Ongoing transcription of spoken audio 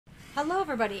Hello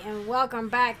everybody and welcome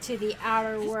back to the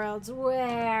Outer Worlds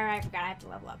where I forgot I have to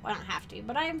level up. I don't have to,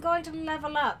 but I am going to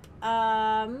level up.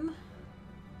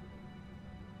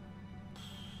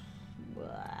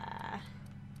 Blah.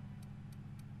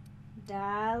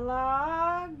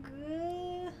 Dialogue.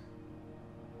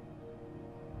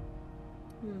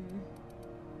 Hmm.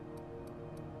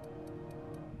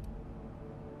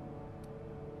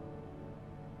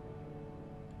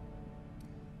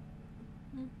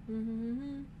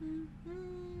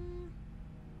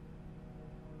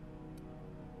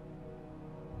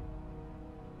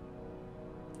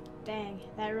 Dang,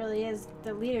 that really is,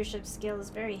 the leadership skill is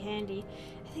very handy.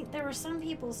 I think there were some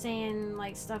people saying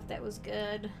like stuff that was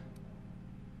good.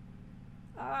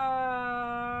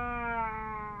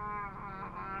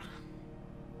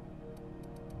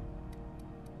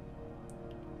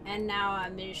 And now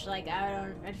I'm just like, I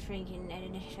don't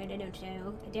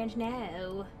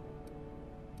know.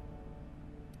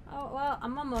 Oh, well,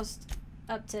 I'm almost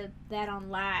up to that on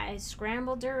lies.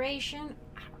 Scramble duration?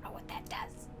 I don't know what that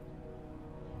does.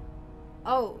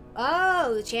 Oh,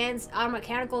 the chance our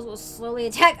mechanicals will slowly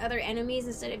attack other enemies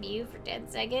instead of you for 10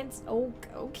 seconds? Oh,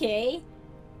 okay.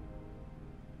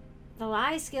 The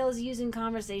lie skill is used in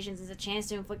conversations as a chance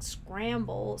to inflict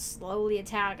scramble, slowly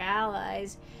attack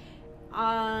allies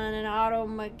on an auto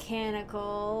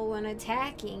mechanical when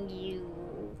attacking you.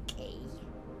 Okay.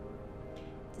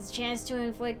 There's a chance to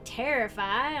inflict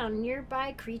Terrify on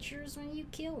nearby creatures when you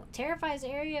kill. Terrify's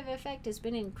area of effect has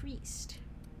been increased.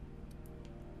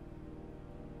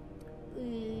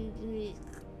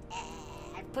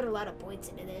 I've put a lot of points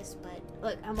into this, but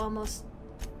look, I'm almost.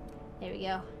 There we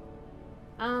go.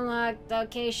 Unlock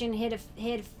location hit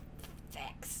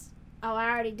effects. Oh,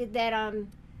 I already did that on.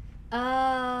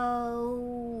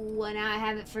 Oh, and now I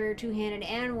have it for two-handed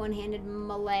and one-handed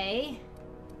melee.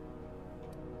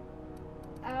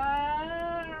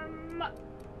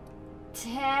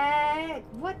 Tag.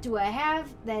 What do I have?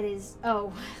 That is.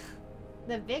 Oh,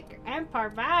 the Vicar and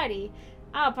Parvati.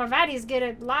 Oh, Parvati's good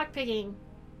at lockpicking.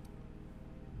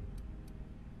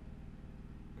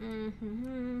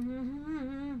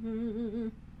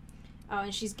 Oh,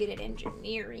 and she's good at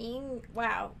engineering.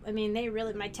 Wow. I mean, they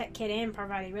really, my tech kit and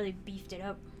Parvati really beefed it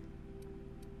up.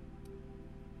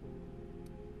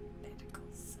 Medical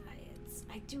science.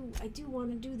 I do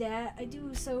want to do that. I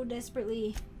do so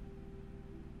desperately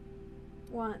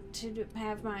want to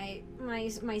have my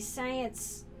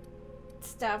science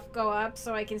stuff go up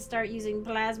so I can start using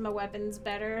plasma weapons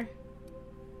better.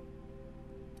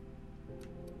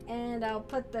 And I'll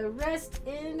put the rest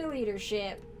into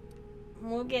leadership.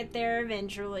 We'll get there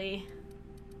eventually.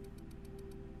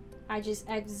 I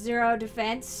have zero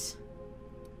defense.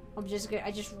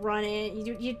 I just run in.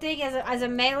 You'd think as a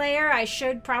meleeer I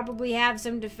should probably have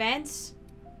some defense.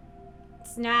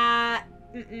 It's not.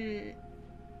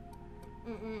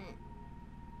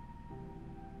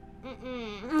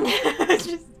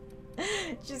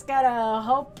 just gotta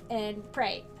hope and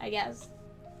pray, I guess.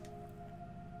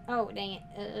 Oh, dang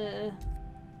it.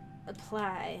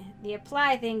 Apply. The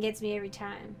apply thing gets me every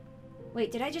time.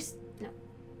 Wait, did I just... No.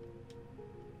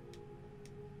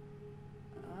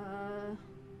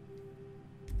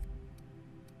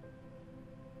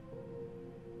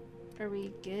 Are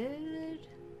we good?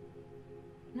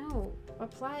 No.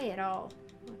 Apply it all.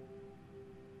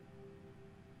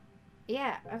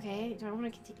 Yeah, okay. Do I want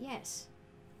to continue? Yes.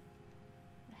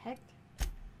 The heck?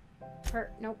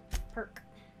 Perk. Nope. Perk.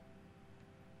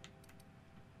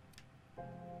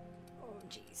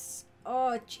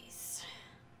 Oh, jeez.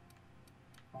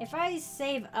 If I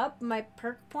save up my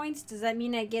perk points, does that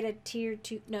mean I get a tier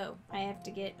 2? No, I have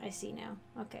to get... I see now.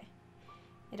 Okay.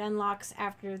 It unlocks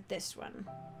after this one.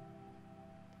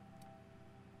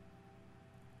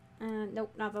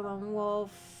 Nope, not the lone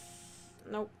wolf.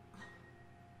 Nope.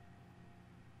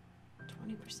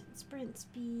 20% sprint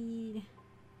speed.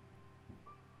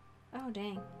 Oh,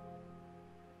 dang.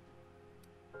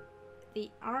 The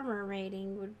armor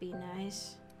rating would be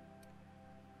nice.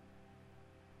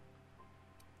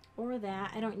 Or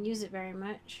that. I don't use it very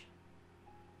much.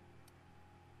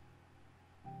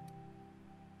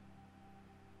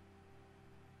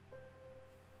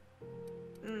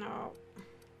 No.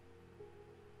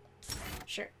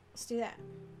 Sure. Let's do that.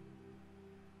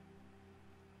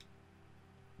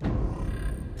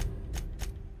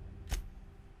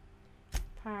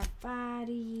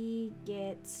 Parvati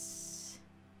gets...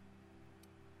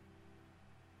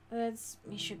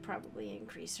 we should probably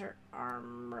increase her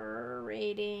armor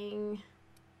rating.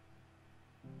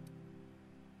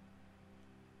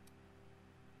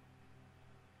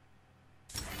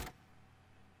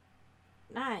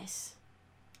 Nice.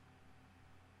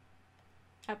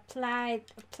 Apply.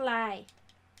 Apply.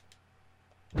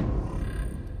 I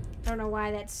don't know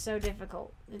why that's so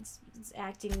difficult. It's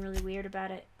acting really weird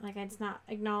about it. Like it's not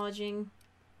acknowledging.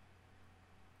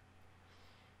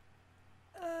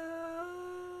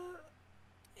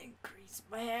 Increase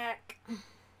back.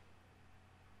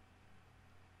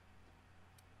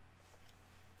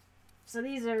 So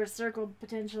these are circled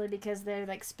potentially because they're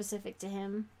like specific to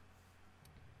him.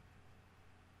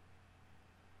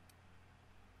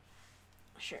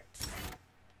 Sure.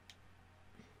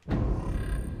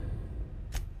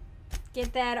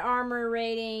 Get that armor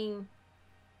rating.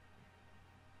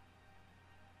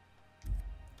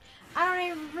 I don't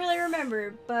even really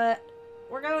remember, but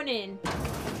we're going in.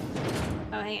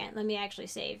 Oh, hang on. Let me actually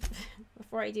save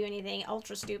before I do anything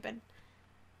ultra stupid.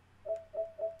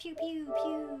 Pew, pew,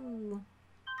 pew.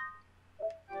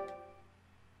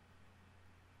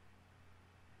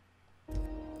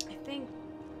 I think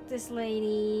this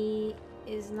lady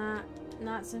is not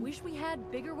some... Wish we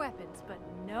had bigger weapons, but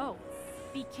no.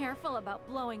 Be careful about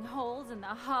blowing holes in the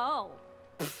hull.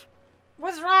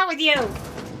 What's wrong with you?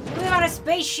 You live on a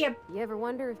spaceship. You ever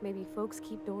wonder if maybe folks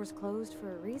keep doors closed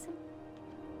for a reason?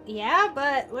 Yeah,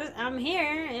 but I'm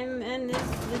here, and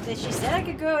she said I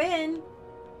could go in.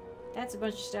 That's a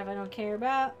bunch of stuff I don't care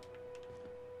about.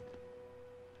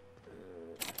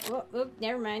 Oh,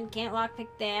 never mind. Can't lockpick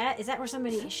that. Is that where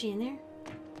somebody is? She in there?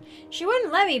 She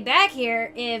wouldn't let me back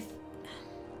here if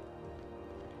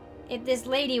this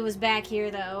lady was back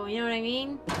here, though. You know what I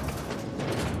mean?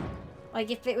 Like,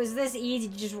 if it was this easy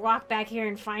to just walk back here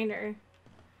and find her.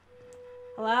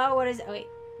 Hello? What is... Oh, wait.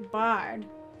 Bard.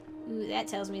 Ooh, that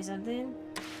tells me something.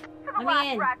 To the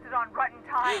last drafted on rotten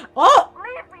time. Oh!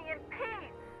 Leave me in peace!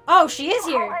 Oh, she is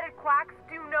here. Hull-headed quacks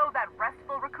do know that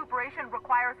restful recuperation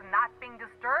requires not being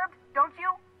disturbed, don't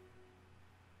you?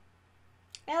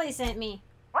 Ellie sent me.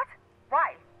 What?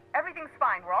 Why? Everything's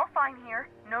fine. We're all fine here.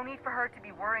 No need for her to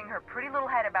be worrying her pretty little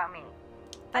head about me.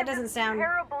 That doesn't sound...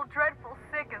 Terrible, dreadful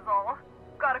sick is all.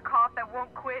 Got a cough that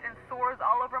won't quit and sores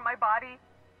all over my body.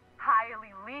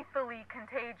 Highly, lethally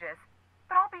contagious.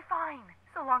 But I'll be fine,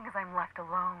 so long as I'm left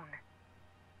alone.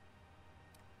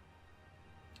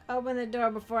 Open the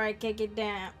door before I kick it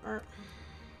down.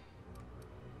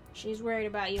 She's worried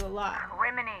about you a lot.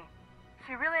 Rimini.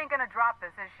 She really ain't gonna drop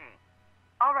this, is she?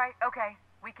 Alright, okay.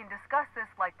 We can discuss this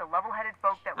like the level-headed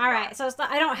folk that we are. Alright, so it's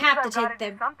not, I don't have to take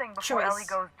the something before choice. Ellie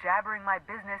goes jabbering my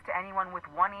business to anyone with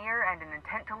one ear and an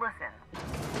intent to listen.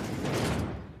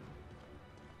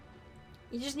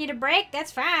 You just need a break?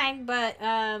 That's fine, but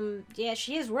yeah,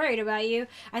 she is worried about you.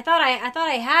 I thought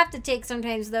I have to take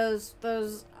sometimes those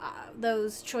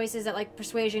choices that like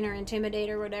persuasion or intimidate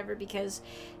or whatever because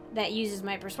that uses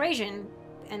my persuasion.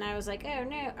 And I was like, oh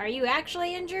no, are you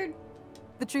actually injured?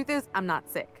 The truth is, I'm not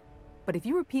sick. But if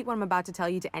you repeat what I'm about to tell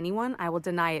you to anyone, I will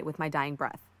deny it with my dying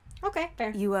breath. Okay,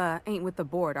 fair. You ain't with the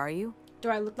board, are you? Do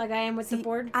I look like I am with the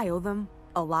board? I owe them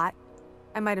a lot.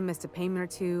 I might have missed a payment or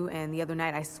two, and the other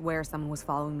night I swear someone was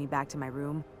following me back to my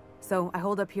room. So I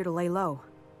hold up here to lay low.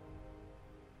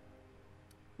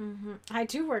 I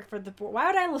do work for the board. Why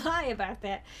would I lie about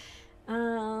that?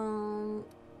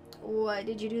 What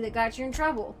did you do that got you in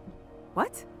trouble?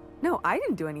 What? No, I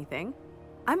didn't do anything.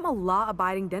 I'm a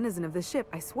law-abiding denizen of this ship,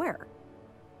 I swear.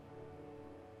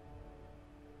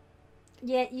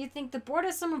 Yet you think the board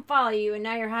has someone follow you, and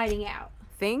now you're hiding out.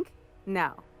 Think?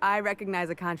 No. I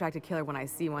recognize a contracted killer when I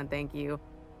see one, thank you.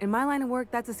 In my line of work,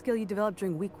 that's a skill you develop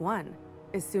during week 1.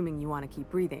 Assuming you want to keep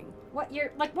breathing. What,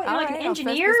 you're like an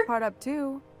engineer? I'll fess this part up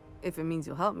too, if it means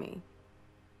you'll help me.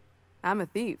 I'm a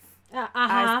thief.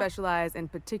 I specialize in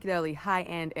particularly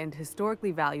high-end and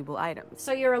historically valuable items.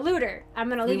 So you're a looter. I'm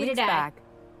gonna leave you to die. Back,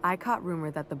 I caught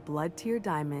rumor that the blood-tier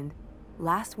diamond,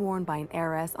 last worn by an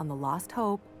heiress on the Lost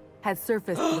Hope, had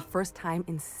surfaced for the first time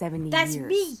in 70 years. That's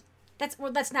me!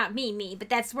 That's not me, but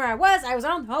that's where I was. I was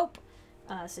on Hope.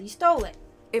 So you stole it.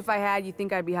 If I had, you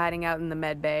think I'd be hiding out in the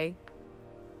med bay?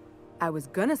 I was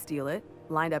gonna steal it,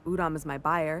 lined up Udom as my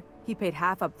buyer. He paid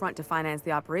half up front to finance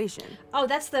the operation. Oh,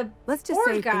 that's the Let's just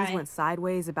say guy. Things went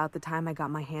sideways about the time I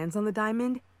got my hands on the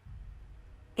diamond,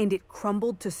 and it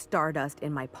crumbled to stardust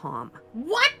in my palm.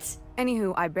 What?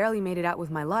 Anywho, I barely made it out with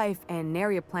my life, and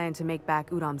nary a plan to make back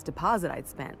Udom's deposit I'd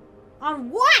spent. On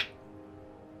what?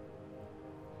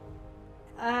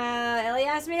 Ellie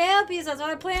asked me to help you, so that's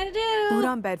what I plan to do.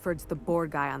 Udom Bedford's the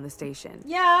board guy on the station.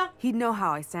 Yeah. He'd know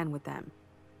how I stand with them.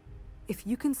 If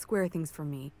you can square things for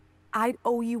me, I'd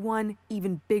owe you one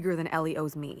even bigger than Ellie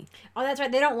owes me. Oh, that's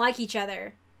right. They don't like each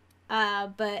other.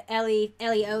 But Ellie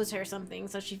owes her something,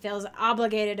 so she feels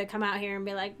obligated to come out here and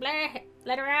be like, blah,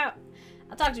 let her out.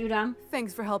 I'll talk to you, Udom.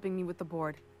 Thanks for helping me with the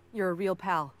board. You're a real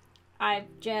pal. I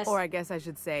just... Or I guess I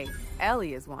should say,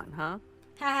 Ellie is one, huh?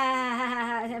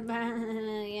 I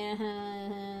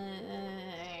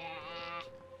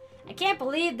can't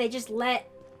believe they just let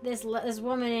this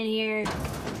woman in here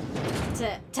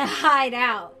to hide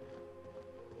out.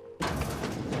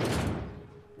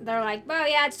 They're like, oh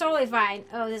yeah, it's totally fine.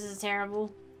 Oh, this is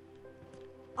terrible.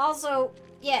 Also,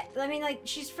 yeah, I mean, like,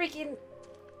 she's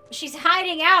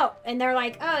hiding out, and they're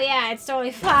like, oh yeah, it's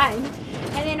totally fine.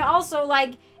 And then also,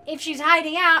 like, if she's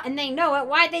hiding out and they know it,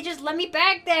 why'd they just let me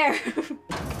back there?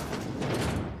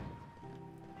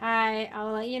 Hi,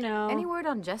 I'll let you know. Any word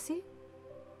on Jesse?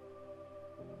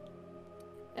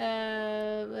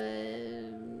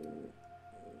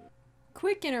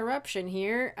 Quick interruption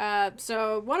here.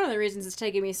 So one of the reasons it's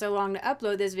taking me so long to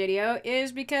upload this video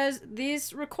is because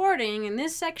this recording in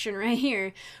this section right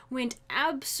here went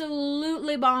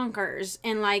absolutely bonkers,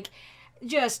 and like,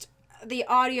 just the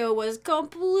audio was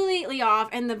completely off,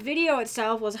 and the video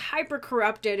itself was hyper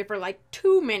corrupted for like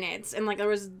 2 minutes, and like there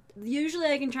was, usually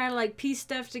I can try to like piece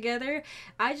stuff together.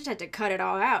 I just had to cut it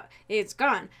all out. It's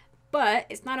gone. But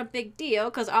it's not a big deal,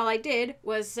 because all I did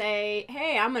was say,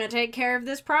 hey, I'm going to take care of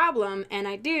this problem. And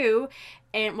I do.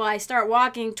 And well, I start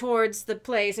walking towards the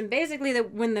place. And basically,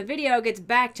 when the video gets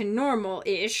back to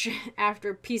normal-ish,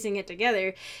 after piecing it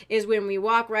together, is when we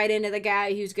walk right into the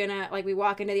guy who's going to, like, we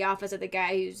walk into the office of the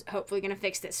guy who's hopefully going to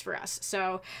fix this for us.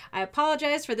 So I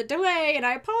apologize for the delay, and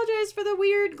I apologize for the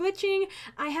weird glitching.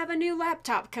 I have a new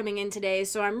laptop coming in today,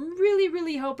 so I'm really,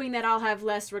 really hoping that I'll have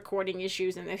less recording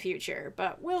issues in the future.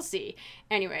 But we'll see.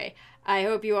 Anyway, I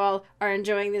hope you all are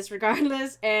enjoying this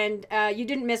regardless, and you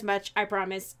didn't miss much, I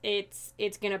promise. It's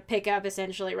gonna pick up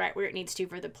essentially right where it needs to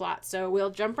for the plot, so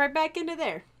we'll jump right back into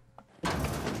there.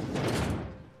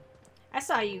 I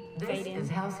saw you fade in. This is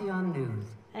Halcyon News.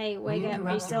 Hey, wake up.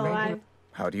 Are you still alive?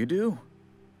 How do you do?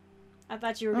 I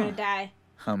thought you were gonna die.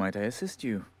 How might I assist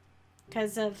you?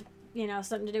 Because of, you know,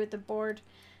 something to do with the board.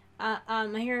 I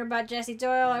hear about Jessie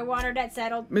Doyle. I want her debt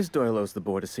settled. Miss Doyle owes the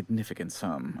board a significant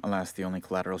sum. Alas, the only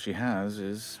collateral she has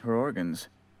is her organs.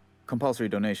 Compulsory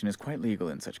donation is quite legal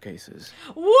in such cases.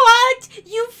 What?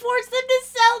 You forced them to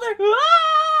sell their...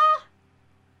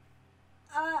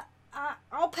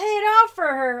 I'll pay it off for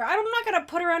her. I'm not gonna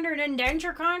put her under an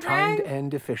indenture contract. Kind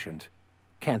and efficient.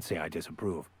 Can't say I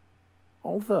disapprove.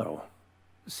 Although,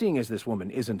 seeing as this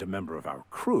woman isn't a member of our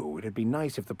crew, it'd be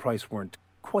nice if the price weren't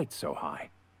quite so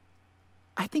high.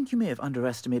 I think you may have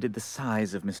underestimated the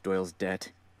size of Miss Doyle's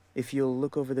debt. If you'll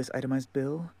look over this itemized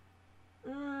bill.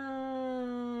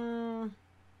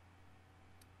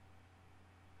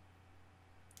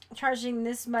 Charging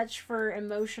this much for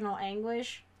emotional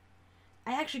anguish?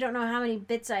 I actually don't know how many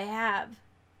bits I have.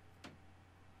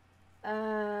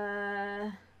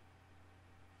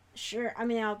 Sure, I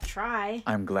mean, I'll try.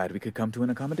 I'm glad we could come to an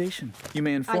accommodation. You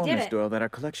may inform Miss Doyle that our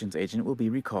collections agent will be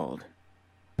recalled.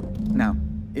 Now,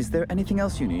 is there anything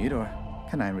else you need, or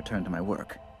can I return to my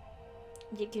work?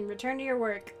 You can return to your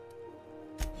work.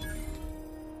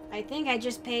 I think I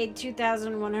just paid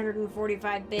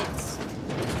 2,145 bits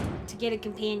to get a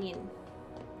companion.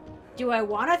 Do I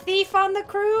want a thief on the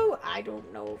crew? I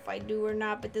don't know if I do or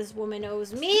not, but this woman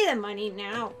owes me the money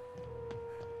now.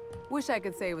 Wish I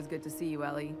could say it was good to see you,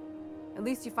 Ellie. At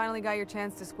least you finally got your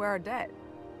chance to square our debt.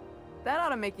 That ought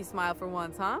to make you smile for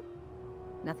once, huh?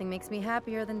 Nothing makes me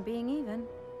happier than being even.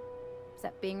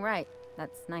 Except being right.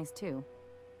 That's nice, too.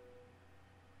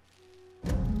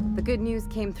 The good news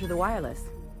came through the wireless.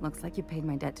 Looks like you paid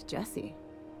my debt to Jesse.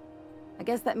 I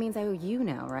guess that means I owe you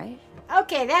now, right?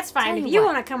 Okay, that's fine. If you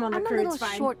want to come on the crew, it's fine.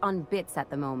 I'm a little short on bits at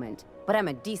the moment, but I'm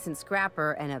a decent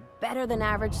scrapper and a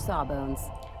better-than-average sawbones.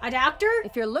 A doctor?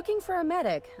 If you're looking for a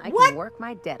medic, I can work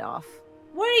my debt off.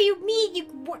 What do you mean you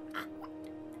work?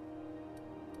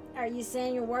 Are you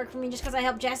saying you'll work for me just because I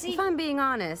helped Jesse? If I'm being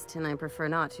honest, and I prefer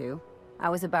not to, I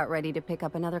was about ready to pick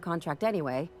up another contract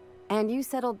anyway, and you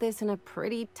settled this in a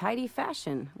pretty tidy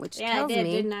fashion, which tells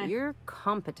me you're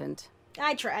competent.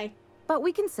 I try. But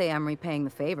we can say I'm repaying the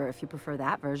favor if you prefer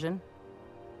that version.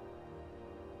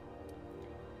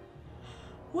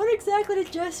 What exactly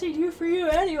did Jessie do for you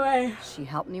anyway? She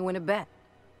helped me win a bet.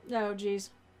 Oh, jeez.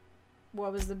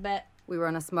 What was the bet? We were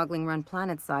on a smuggling run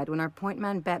planetside when our point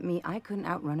man bet me I couldn't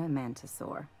outrun a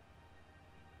mantisaur.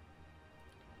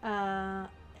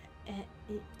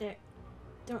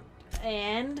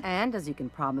 And, as you can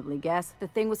probably guess, the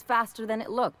thing was faster than it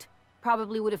looked.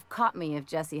 Probably would have caught me if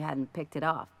Jesse hadn't picked it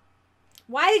off.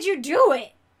 Why did you do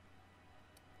it?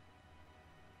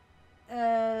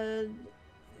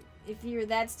 If you're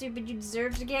that stupid, you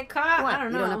deserve to get caught? What, I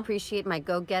don't know. You don't appreciate my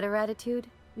go-getter attitude?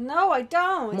 No, I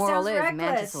don't. Moral is,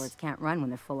 reckless. mantisaurs can't run when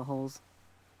they're full of holes.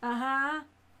 Uh-huh.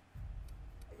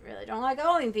 really don't like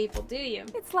owing people, do you?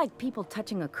 It's like people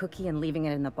touching a cookie and leaving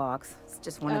it in the box. It's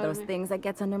just one of those things that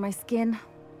gets under my skin.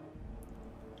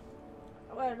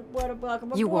 Welcome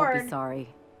aboard. You won't be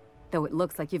sorry. Though it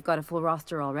looks like you've got a full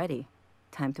roster already.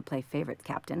 Time to play favorites,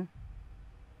 Captain.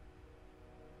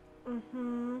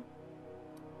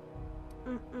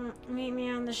 Meet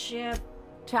me on the ship.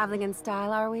 Traveling in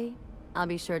style, are we? I'll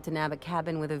be sure to nab a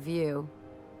cabin with a view.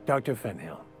 Dr.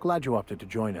 Fenhill, glad you opted to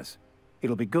join us.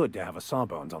 It'll be good to have a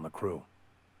Sawbones on the crew.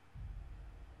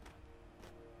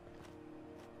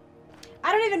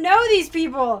 I don't even know these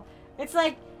people. It's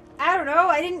like, I don't know.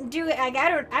 I didn't do it. Like, I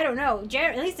don't know.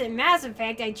 At least in Mass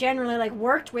Effect, I generally like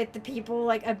worked with the people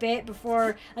like a bit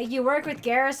before. Like you work with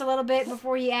Garrus a little bit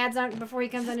before he comes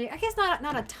under. I guess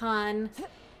not a ton.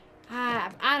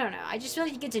 I don't know. I just feel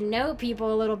like you get to know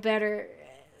people a little better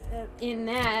in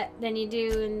that than you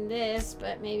do in this.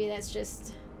 But maybe that's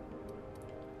just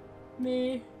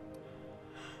me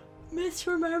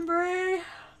misremembering.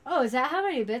 Oh, is that how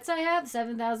many bits I have?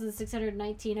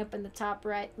 7,619 up in the top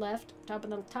right, left, top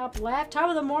of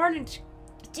the morning.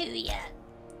 Do ya?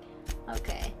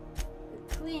 Okay.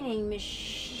 Cleaning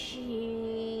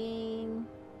machine.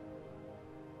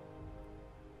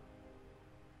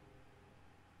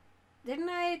 Didn't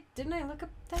I look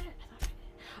up that?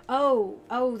 Oh,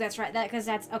 that's right.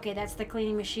 That's the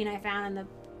cleaning machine I found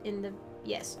in the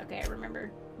yes. Okay, I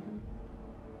remember.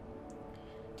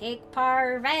 Take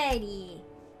Parvati.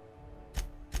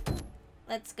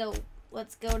 Let's go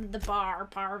to the bar,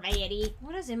 Parvati.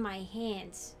 What is in my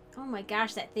hands? Oh my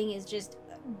gosh, that thing is just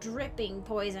dripping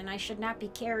poison. I should not be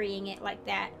carrying it like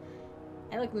that.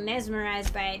 I look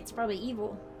mesmerized by it. It's probably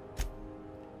evil.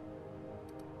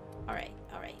 Alright.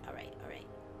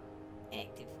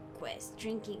 Active quest.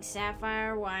 Drinking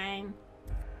sapphire wine.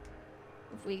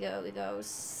 If we go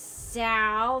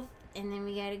south, and then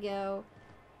we gotta go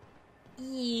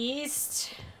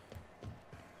east.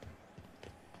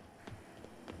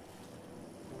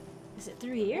 Is it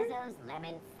through here?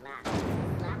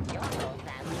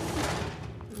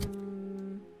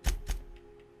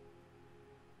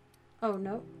 Oh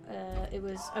no. It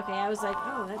was okay. I was like,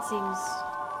 oh, that seems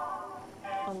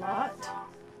a lot.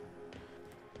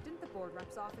 Didn't the board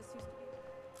rep's office used to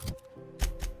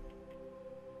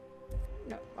be?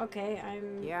 No. Okay,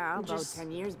 I'm about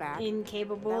 10 years back.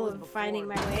 Incapable of finding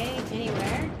my way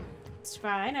anywhere. It's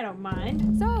fine. I don't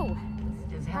mind. So,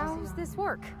 how's this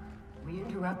work?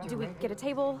 Do we get a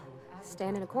table?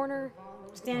 Stand in a corner?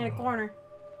 Stand in a corner.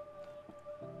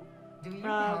 We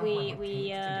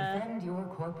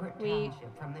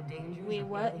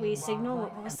signal.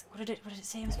 What did it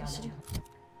say I'm supposed to do?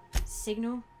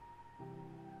 Signal.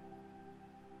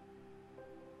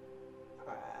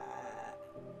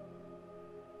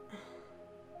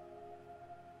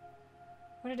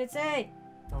 What did it say?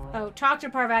 Oh, talk to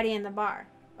Parvati in the bar.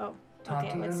 Oh,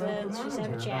 okay. Let's just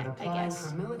have a chat, I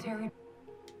guess.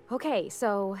 Okay,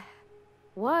 so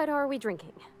what are we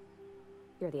drinking?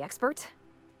 You're the expert.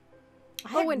 I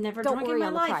have never drunk in my life. Don't worry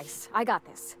on the price. I got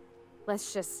this.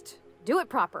 Let's just do it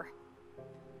proper.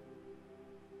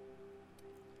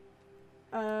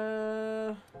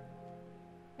 Are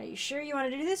you sure you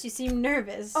want to do this? You seem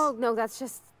nervous. Oh, no, that's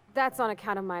on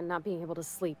account of my not being able to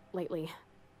sleep lately.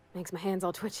 Makes my hands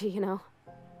all twitchy, you know.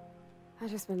 I've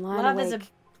just been lying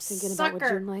awake, thinking about what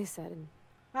Junlei said and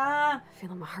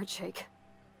feeling my heart shake.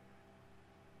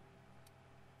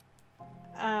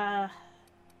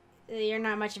 You're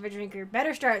not much of a drinker.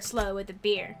 Better start slow with the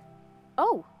beer.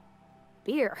 Oh,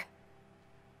 beer.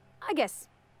 I guess,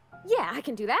 yeah, I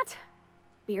can do that.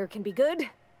 Beer can be good.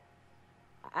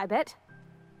 I bet.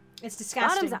 It's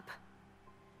disgusting. Bottoms up.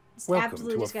 It's Welcome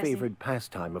absolutely to disgusting. A favored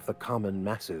pastime of the common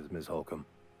masses, Ms. Holcomb.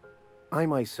 I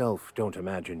myself don't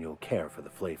imagine you'll care for the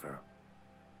flavor.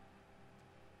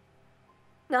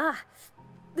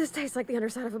 This tastes like the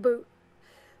underside of a boot.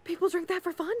 People drink that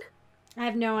for fun? I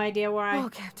have no idea why. Oh,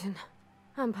 Captain.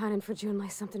 I'm pining for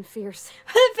Junlei something fierce.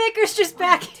 The vicar's just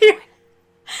back here.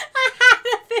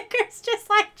 The vicar's just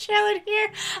like chilling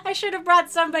here. I should have brought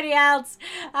somebody else.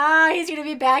 He's gonna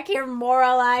be back here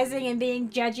moralizing and being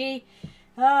judgy.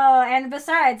 Oh, and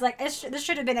besides, like, this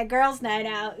should have been a girls' night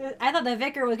out. I thought the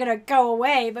vicar was gonna go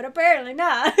away, but apparently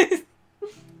not.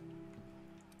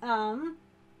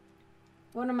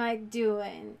 What am I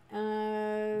doing?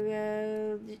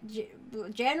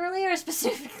 Generally or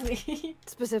specifically?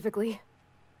 Specifically.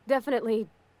 Definitely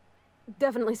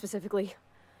specifically.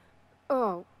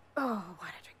 Oh, why'd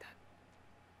I drink that?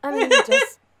 I mean,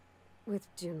 just with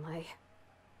Junlei.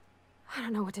 I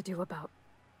don't know what to do about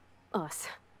us.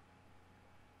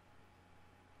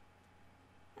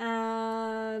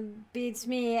 Beats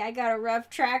me. I got a rough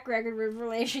track record with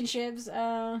relationships.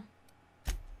 You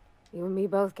and me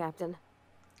both, Captain.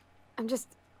 I'm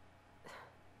just...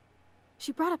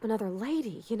 She brought up another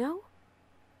lady, you know?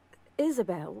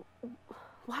 Isabel.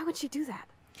 Why would she do that?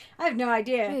 I have no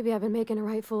idea. Maybe I've been making a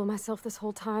right fool of myself this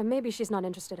whole time. Maybe she's not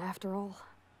interested after all.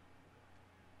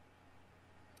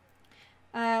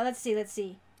 Let's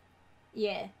see.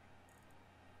 Yeah.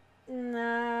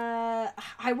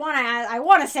 I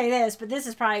wanna say this, but this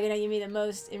is probably gonna give me the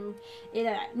most.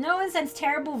 No one sends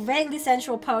terrible, vaguely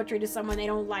sensual poetry to someone they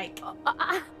don't like.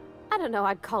 I don't know.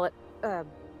 I'd call it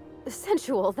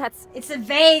sensual. It's a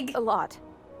vague. A lot.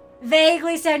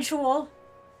 Vaguely sensual.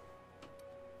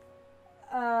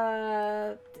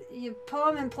 Your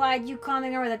poem implied you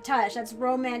calming her with a touch. That's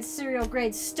romance serial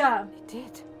grade stuff. It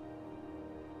did.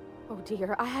 Oh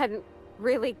dear, I hadn't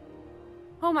really.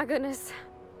 Oh my goodness.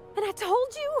 And I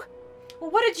told you?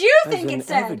 Well, what did you think it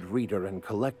said? As an avid reader and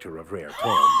collector of rare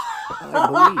tomes, I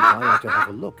believe I ought to have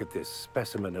a look at this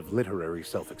specimen of literary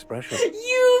self-expression.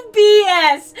 You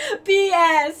BS!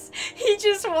 BS! He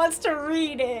just wants to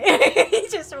read it. He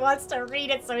just wants to read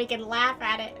it so he can laugh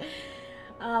at it.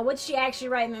 What'd she actually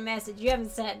write in the message? You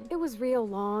haven't said. It was real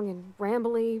long and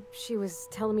rambly. She was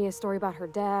telling me a story about her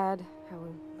dad, how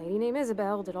a lady named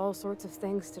Isabel did all sorts of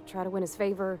things to try to win his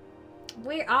favor.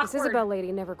 We're awkward. This Isabel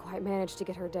lady never quite managed to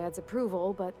get her dad's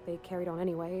approval, but they carried on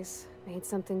anyways. Made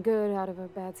something good out of a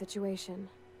bad situation.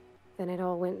 Then it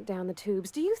all went down the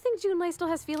tubes. Do you think Junlei still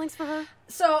has feelings for her?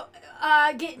 So,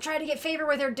 try to get favor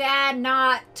with her dad,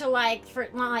 not for a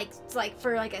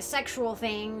sexual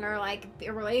thing or like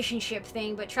a relationship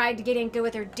thing, but tried to get in good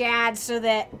with her dad so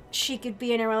that she could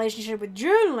be in a relationship with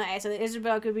Junlei, so that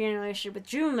Isabel could be in a relationship with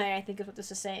Junlei, I think is what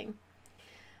this is saying.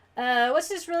 What's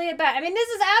this really about? I mean, this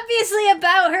is obviously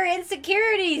about her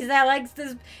insecurities that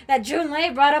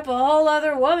Junlei brought up a whole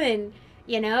other woman,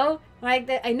 you know? Like,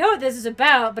 I know what this is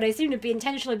about, but I seem to be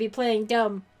intentionally playing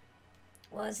dumb.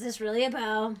 What's this really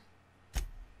about?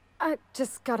 I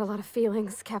just got a lot of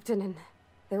feelings, Captain, and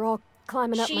they're all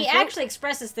climbing up my throat. She actually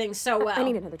expresses things so well. I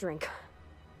need another drink.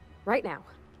 Right now.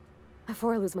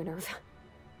 Before I lose my nerve.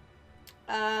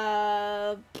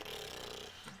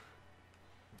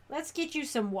 Let's get you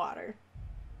some water.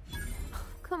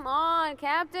 Come on,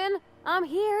 Captain. I'm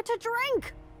here to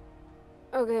drink.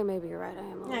 Okay, maybe you're right. I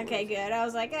am. Okay, good. I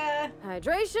was like,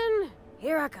 Hydration,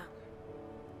 here I come.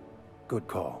 Good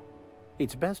call.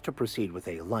 It's best to proceed with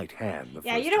a light hand the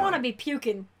yeah, first you don't time. want to be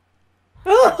puking.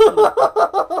 I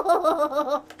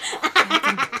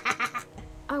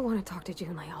want to talk to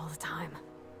Junlei all the time.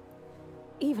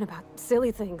 Even about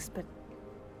silly things, but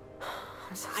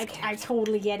I'm so scared. I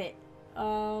totally get it.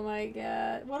 Oh my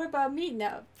god. What about me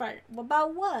now?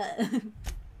 About what?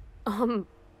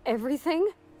 Everything?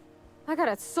 I got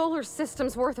a solar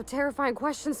system's worth of terrifying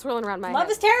questions swirling around my head. Love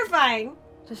is terrifying.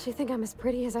 Does she think I'm as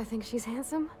pretty as I think she's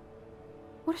handsome?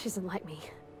 What if she doesn't like me?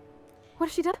 What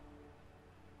if she does?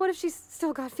 What if she's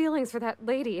still got feelings for that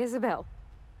lady, Isabel?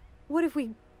 What if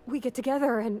we get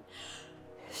together and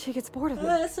she gets bored of me?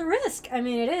 It's a risk. I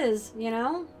mean, it is, you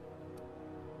know?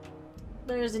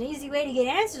 There's an easy way to get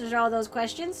answers to all those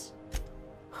questions.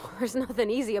 There's nothing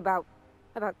easy about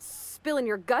spilling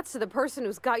your guts to the person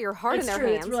who's got your heart in their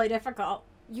hands. It's really difficult.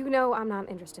 You know I'm not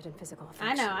interested in physical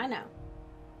affection. I know.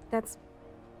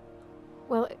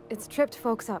 Well, it's tripped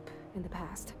folks up in the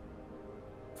past.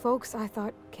 Folks I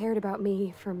thought cared about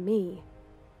me for me.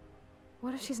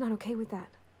 What if she's not okay with that?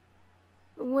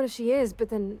 What if she is, but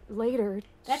then later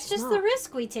that's just the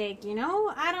risk we take, you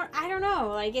know? I don't know.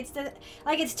 Like it's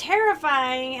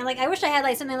terrifying, and like I wish I had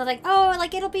like something that's like, oh,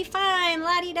 like it'll be fine,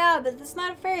 la-di-da, but it's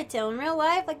not a fairy tale. In real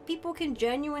life, like people can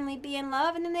genuinely be in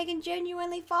love and then they can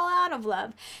genuinely fall out of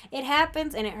love. It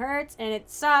happens and it hurts and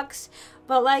it sucks,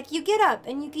 but like you get up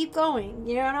and you keep going,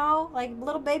 you know? Like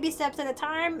little baby steps at a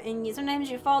time, and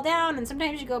sometimes you fall down and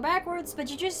sometimes you go backwards,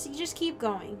 but you just keep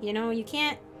going, you know? You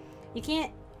can't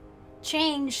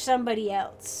change somebody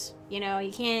else, you know.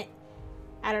 You can't,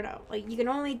 I don't know, like you can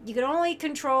only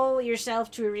control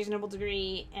yourself to a reasonable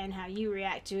degree and how you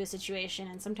react to a situation,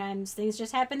 and sometimes things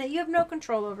just happen that you have no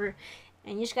control over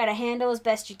and you just gotta handle as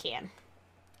best you can.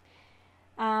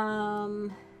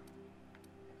 Are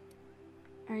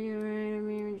you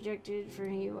rejected for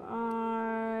who you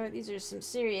are? These are some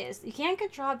serious. You can't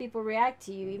control how people react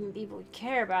to you, even people you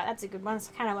care about. That's a good one. That's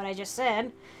kind of what I just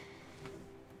said.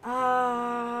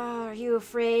 Are you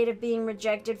afraid of being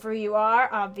rejected for who you are?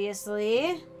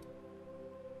 Obviously.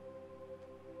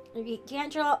 You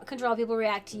can't control how people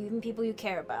react to you, even people you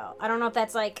care about. I don't know if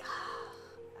that's like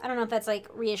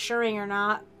reassuring or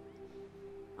not.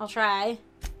 I'll try.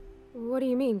 What do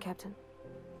you mean, Captain?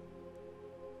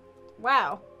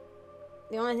 Wow.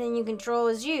 The only thing you control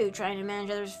is you. Trying to manage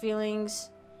others' feelings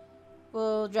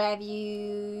will drive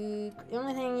you... The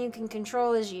only thing you can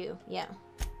control is you. Yeah.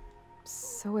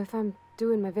 So if I'm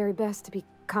doing my very best to be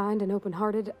kind and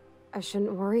open-hearted, I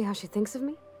shouldn't worry how she thinks of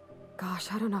me?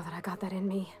 Gosh, I don't know that I got that in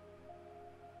me.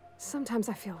 Sometimes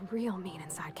I feel real mean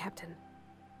inside, Captain.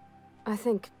 I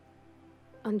think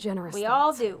ungenerous We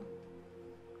thoughts. all do.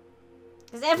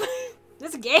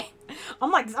 This game,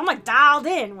 I'm like dialed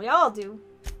in. We all do.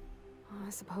 I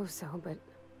suppose so, but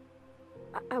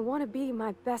I want to be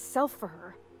my best self for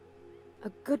her. A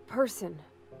good person,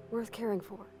 worth caring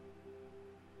for.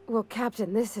 Well,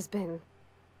 Captain, this has been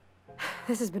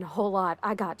a whole lot.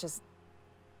 I got just...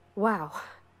 Wow.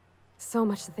 So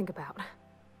much to think about.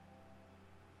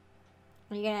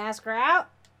 Are you gonna ask her out?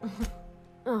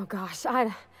 Oh gosh,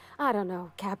 I don't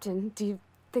know, Captain. Do you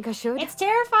think I should? It's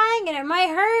terrifying, and it might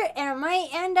hurt, and it might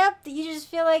end up that you just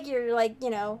feel like you're like, you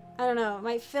know, I don't know, it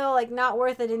might feel like not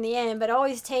worth it in the end, but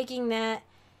always taking that,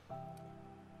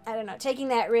 I don't know, taking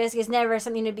that risk is never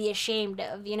something to be ashamed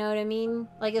of, you know what I mean?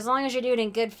 Like, as long as you do it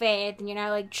in good faith, and you're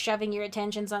not, like, shoving your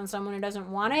attentions on someone who doesn't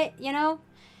want it, you know?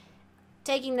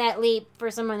 Taking that leap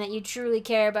for someone that you truly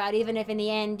care about, even if in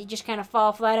the end you just kind of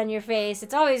fall flat on your face,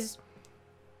 it's always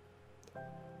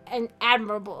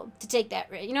admirable to take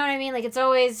that risk. You know what I mean? Like, it's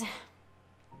always...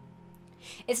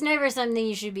 It's never something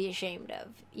you should be ashamed of,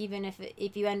 even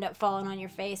if you end up falling on your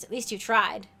face. At least you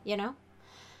tried, you know?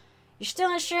 You're still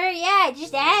not sure? Yeah,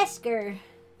 just ask her.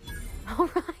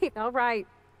 All right.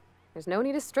 There's no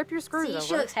need to strip your screws over. See,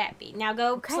 she looks happy. Now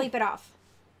go sleep it off.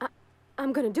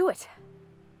 I'm gonna do it.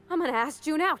 I'm gonna ask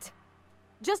June out.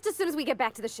 Just as soon as we get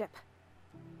back to the ship.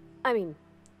 I mean,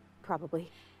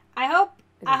 probably. I hope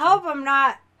I'm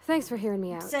not... Thanks for hearing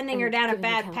me out. Sending her down a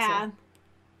bad path.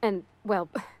 And, well,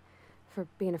 for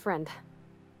being a friend.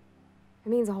 It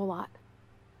means a whole lot.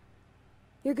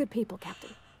 You're good people, Captain.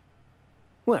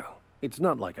 Well, it's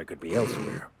not like I could be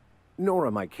elsewhere. Nor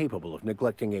am I capable of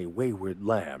neglecting a wayward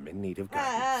lamb in need of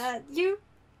guidance. You?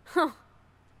 Huh.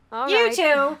 All you right.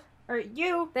 two. Or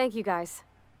you. Thank you, guys.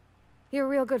 You're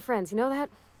real good friends, you know that?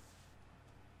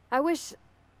 I wish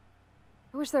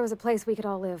there was a place we could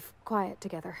all live quiet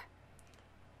together.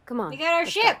 Come on. We got our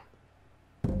ship.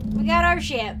 We got our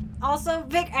ship. Also,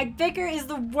 Vicar is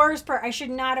the worst part. I should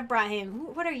not have brought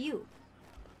him. What are you?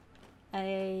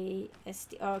 Okay,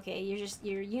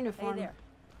 your uniform. Hey there.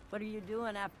 What are you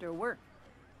doing after work?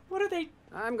 What are they?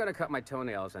 I'm gonna cut my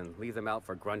toenails and leave them out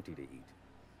for Grunty to eat.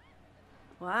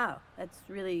 Wow, that's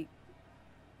really...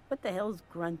 What the hell's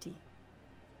Grunty?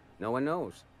 No one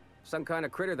knows. Some kind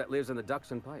of critter that lives in the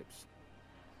ducts and pipes.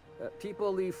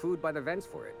 People leave food by the vents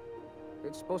for it.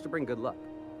 It's supposed to bring good luck.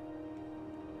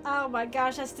 Oh my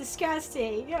gosh, that's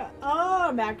disgusting. Yeah. Oh,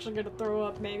 I'm actually gonna throw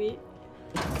up, maybe.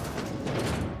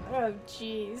 Oh,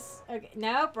 jeez. Okay,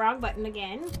 nope, wrong button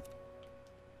again.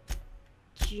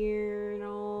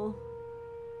 Journal.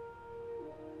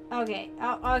 Okay,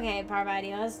 okay,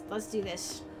 Parvati, let's do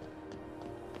this.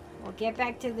 We'll get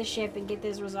back to the ship and get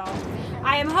this resolved.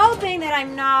 I am hoping that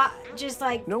I'm not just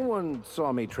like... No one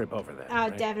saw me trip over that, Oh,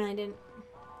 right? definitely didn't.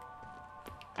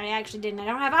 I actually didn't. I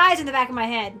don't have eyes in the back of my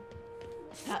head.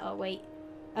 Uh-oh, wait.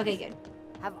 Okay, good.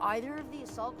 Have either of the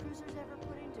assault cruisers ever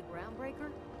put into Groundbreaker?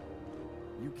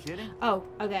 You kidding? Oh,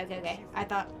 okay. I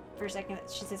thought for a second that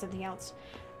she said something else.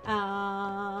 But...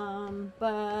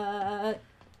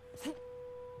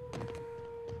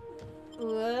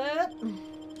 Whoop.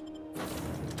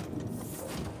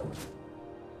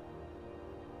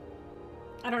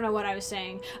 I don't know what I was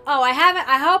saying. Oh, I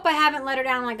hope I haven't led her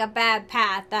down like a bad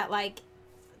path that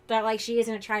she is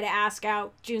gonna try to ask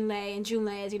out Junlei, and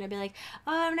Junlei is gonna be like,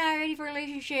 oh, I'm not ready for a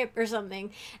relationship or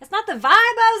something. It's not the vibe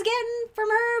I was getting from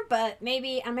her, but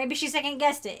maybe she second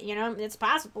guessed it. You know, it's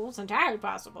possible. It's entirely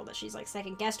possible that she's like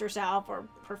second guessed herself or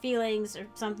her feelings or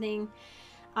something.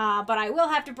 But I will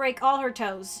have to break all her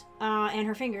toes and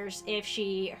her fingers if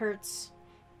she hurts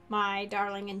my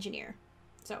darling engineer.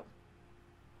 So.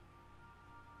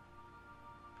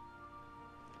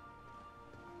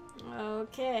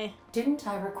 Okay. Didn't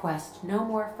I request no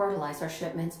more fertilizer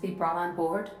shipments be brought on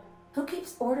board? Who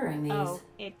keeps ordering these? Oh,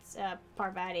 it's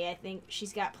Parvati. I think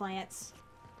she's got plants.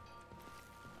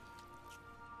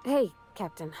 Hey,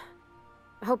 Captain.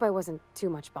 I hope I wasn't too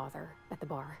much bother at the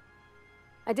bar.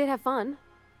 I did have fun,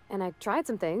 and I tried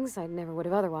some things I never would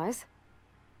have otherwise.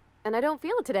 And I don't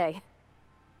feel it today.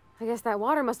 I guess that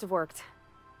water must have worked.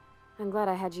 I'm glad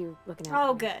I had you looking out.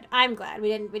 Oh, good. I'm glad we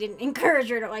didn't encourage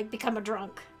her to like become a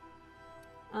drunk.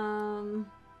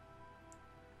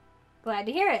 Glad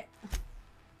to hear it.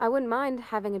 I wouldn't mind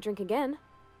having a drink again.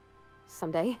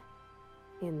 Someday.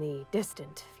 In the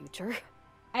distant future.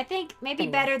 I think maybe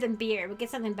better than beer. We'll get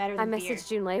something better than beer. I messaged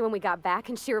Junlei when we got back,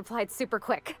 and she replied super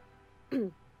quick.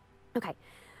 Okay.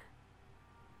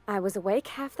 I was awake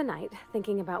half the night,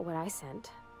 thinking about what I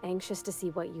sent, anxious to see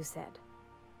what you said.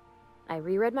 I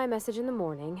reread my message in the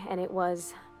morning, and it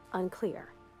was unclear.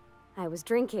 I was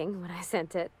drinking when I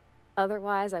sent it.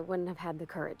 Otherwise, I wouldn't have had the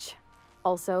courage.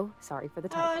 Also, sorry for the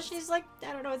typos. Oh, she's like,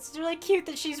 I don't know, it's really cute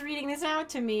that she's reading this out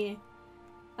to me.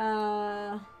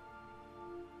 Were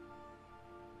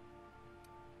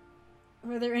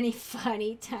there any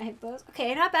funny typos?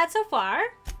 Okay, not bad so far.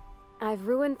 I've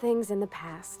ruined things in the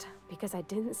past because I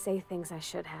didn't say things I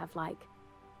should have, like,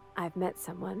 I've met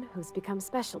someone who's become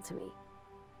special to me.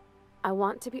 I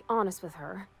want to be honest with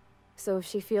her, so if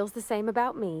she feels the same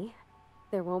about me,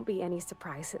 there won't be any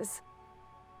surprises.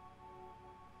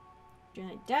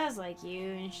 Julie does like you,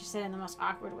 and she said in the most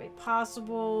awkward way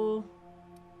possible.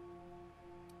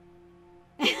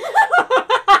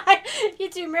 You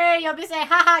two married, you'll be saying,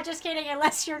 haha, just kidding,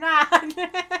 unless you're not.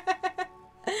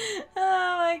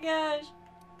 Oh my gosh.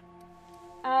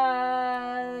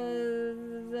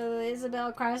 The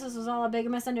Isabel crisis was all a big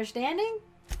misunderstanding?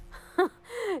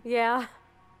 Yeah.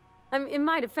 In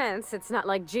my defense, it's not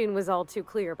like June was all too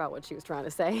clear about what she was trying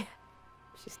to say.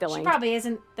 She still ain't. She probably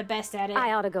isn't the best at it.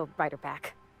 I ought to go write her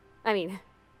back. I mean,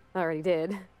 I already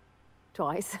did.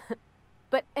 Twice.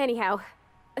 But anyhow,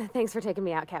 thanks for taking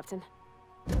me out, Captain.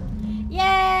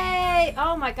 Yay!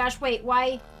 Oh my gosh, wait,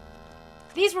 why?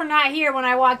 These were not here when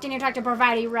I walked in here to talk to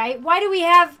Parvati, right? Why do we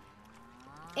have...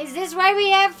 Is this why we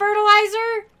have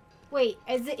fertilizer? Wait,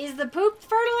 is the poop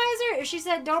fertilizer? If she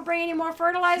said don't bring any more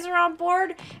fertilizer on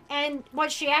board, and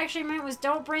what she actually meant was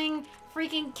don't bring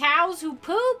freaking cows who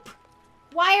poop?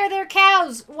 Why are there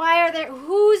cows? Why are there...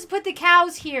 Who's put the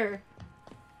cows here?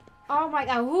 Oh my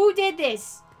god, who did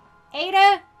this?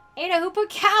 Ada? Ada, who put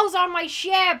cows on my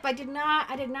ship? I did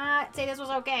not say this was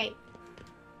okay.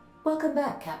 Welcome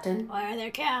back, Captain. Why are there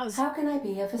cows? How can I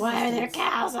be of assistance? Why are there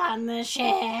cows on the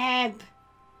ship?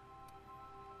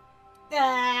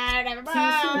 Never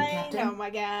mind. Oh my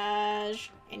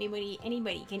gosh. Anybody,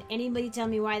 can anybody tell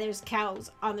me why there's cows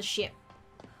on the ship?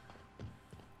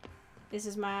 This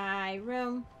is my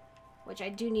room, which I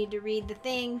do need to read the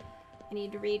thing. I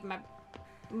need to read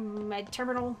my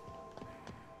terminal.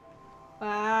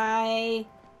 Why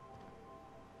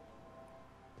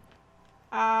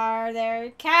are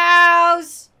there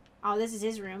cows? Oh, this is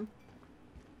his room.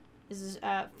 This is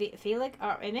Felix.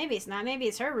 Oh, maybe it's not. Maybe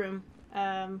it's her room.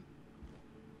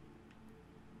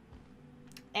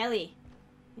 Ellie.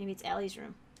 Maybe it's Ellie's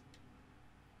room.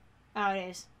 Oh, it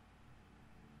is.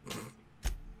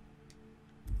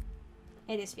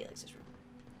 It is Felix's room.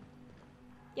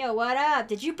 Yo, what up?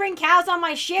 Did you bring cows on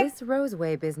my ship? This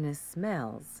Roseway business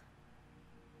smells.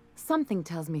 Something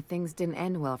tells me things didn't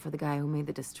end well for the guy who made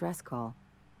the distress call.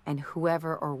 And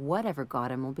whoever or whatever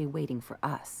got him will be waiting for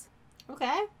us.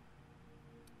 Okay.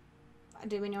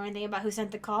 Do we know anything about who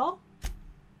sent the call?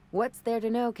 What's there to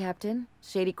know, Captain?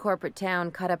 Shady corporate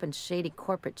town caught up in shady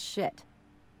corporate shit.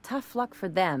 Tough luck for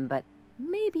them, but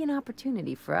maybe an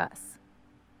opportunity for us.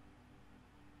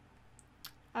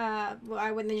 Well,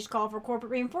 why wouldn't they just call for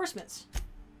corporate reinforcements?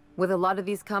 With a lot of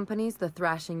these companies, the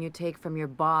thrashing you take from your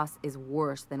boss is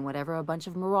worse than whatever a bunch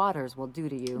of marauders will do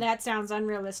to you. That sounds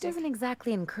unrealistic. Doesn't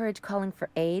exactly encourage calling for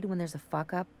aid when there's a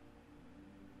fuck-up.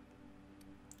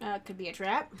 Could be a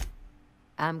trap.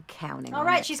 I'm counting on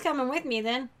it. She's coming with me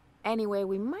then. Anyway,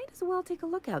 we might as well take a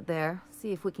look out there.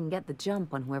 See if we can get the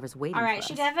jump on whoever's waiting for us. Alright,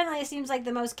 she definitely seems like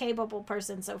the most capable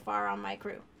person so far on my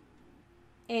crew.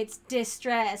 It's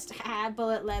distressed.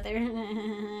 Bullet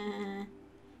leather.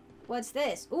 What's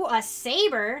this? Ooh, a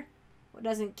saber. What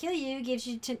doesn't kill you gives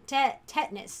you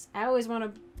tetanus. I always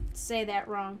want to say that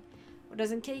wrong. What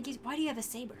doesn't kill you gives... Why do you have a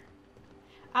saber?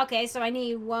 Okay, so I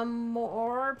need one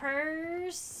more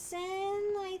person,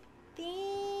 I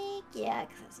think. Yeah,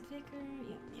 because that's a vicar.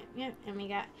 Yep. And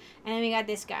then we got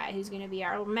this guy who's going to be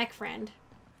our mech friend.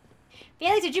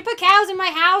 Felix, did you put cows in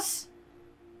my house?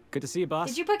 Good to see you, boss.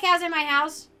 Did you put cows in my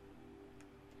house?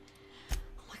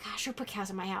 Gosh, who put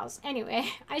cows in my house? Anyway,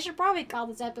 I should probably call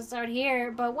this episode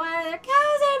here, but why are there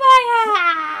cows in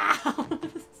my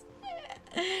house?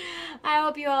 I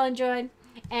hope you all enjoyed.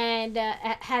 And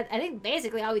I think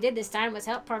basically all we did this time was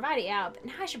help Parvati out. But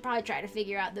now I should probably try to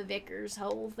figure out the vicar's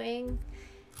whole thing.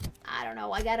 I don't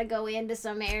know. I gotta go into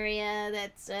some area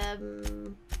that's,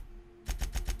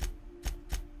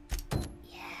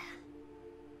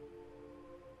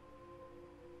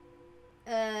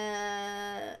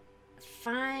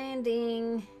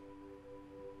 finding...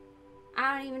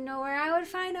 I don't even know where I would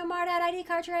find a Mardat ID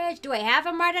cartridge. Do I have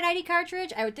a Mardat ID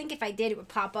cartridge? I would think if I did, it would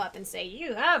pop up and say,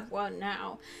 you have one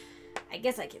now. I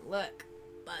guess I can look.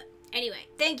 But anyway,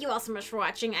 thank you all so much for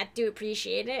watching. I do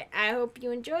appreciate it. I hope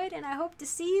you enjoyed, and I hope to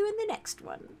see you in the next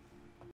one.